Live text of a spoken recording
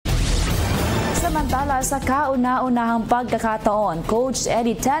Samantala sa kauna-unahang pagkakataon, Coach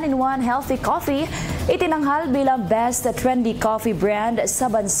Eddie 10-in-1 Healthy Coffee itinanghal bilang Best Trendy Coffee Brand sa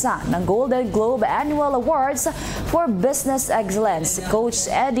bansa ng Golden Globe Annual Awards for Business Excellence. Coach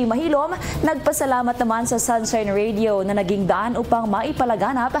Eddie Mahilom nagpasalamat naman sa Sunshine Radio na naging daan upang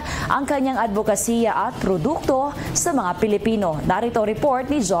maipalaganap ang kanyang advokasya at produkto sa mga Pilipino. Narito report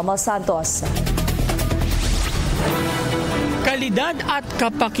ni Jomal Santos. Kalidad at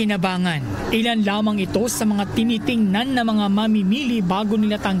kapakinabangan. Ilan lamang ito sa mga tinitingnan na mga mamimili bago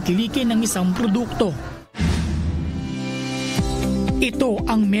nila tangkilikin ng isang produkto. Ito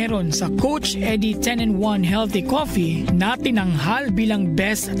ang meron sa Coach Eddie 10-in-1 Healthy Coffee na tinanghal bilang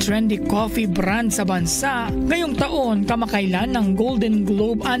Best Trendy Coffee Brand sa bansa ngayong taon kamakailan ng Golden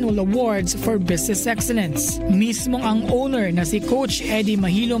Globe Annual Awards for Business Excellence. Mismong ang owner na si Coach Eddie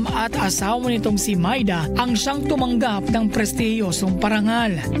Mahilom at asawa nitong si Maida ang siyang tumanggap ng prestihiyosong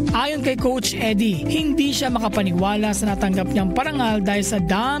parangal. Ayon kay Coach Eddie, hindi siya makapaniwala sa natanggap niyang parangal dahil sa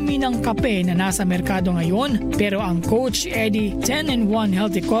dami ng kape na nasa merkado ngayon, pero ang Coach Eddie 10-in-1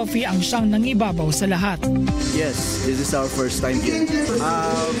 Healthy Coffee ang siyang nangibabaw sa lahat. Yes, this is our first time here.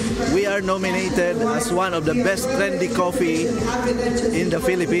 We are nominated as one of the best trendy coffee in the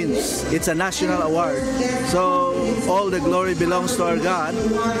Philippines. It's a national award. So all the glory belongs to our God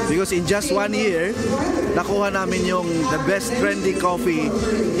because in just 1 year, nakuha namin yung the best trendy coffee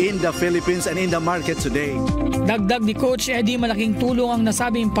in the Philippines and in the market today. Dagdag ni Coach Eddie, malaking tulong ang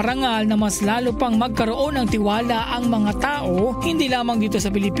nasabing parangal na mas lalo pang magkaroon ng tiwala ang mga tao, hindi lamang dito sa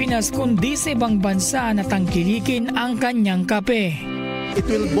Pilipinas kundi sa ibang bansa na tangkilikin ang kanyang kape. It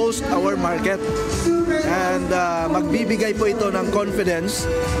will boost our market and magbibigay po ito ng confidence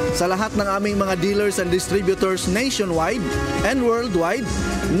sa lahat ng aming mga dealers and distributors nationwide and worldwide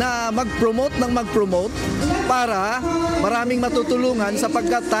na mag-promote para maraming matutulungan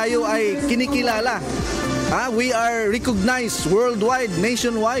sapagkat tayo ay kinikilala. We are recognized worldwide,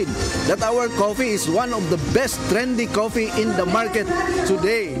 nationwide, that our coffee is one of the best trendy coffee in the market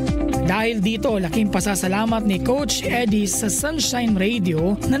today. Dahil dito, laking pasasalamat ni Coach Eddie sa Sunshine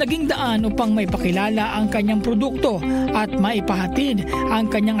Radio na naging daan upang maipakilala ang kanyang produkto at maipahatid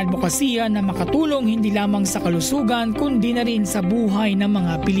ang kanyang advokasya na makatulong hindi lamang sa kalusugan kundi na rin sa buhay ng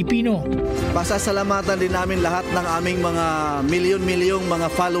mga Pilipino. Pasasalamatan din namin lahat ng aming mga milyon-milyong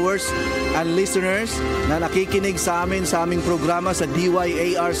mga followers and listeners na nakikinig sa aming programa sa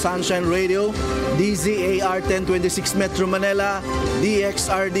DYAR Sunshine Radio, DZAR 1026 Metro Manila,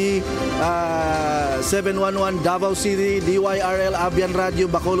 DXRD 711 Davao City, DYRL Abian Radio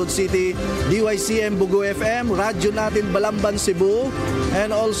Bacolod City, DYCM Bugo FM, radyo natin Balamban Cebu, and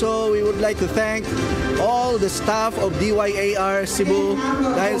also we would like to thank all the staff of DYAR Cebu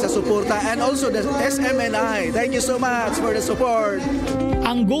dahil sa suporta, and also the SMNI. Thank you so much for the support.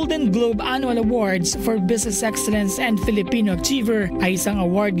 Ang Golden Globe Annual Awards for Business Excellence and Filipino Achiever ay isang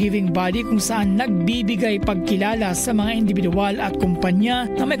award-giving body kung saan nagbibigay pagkilala sa mga individual at kumpanya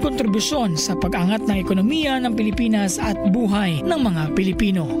na may kontribusyon sa pag-angat ng ekonomiya ng Pilipinas at buhay ng mga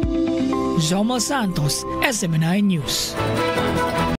Pilipino. Jomal Santos, SMNI News.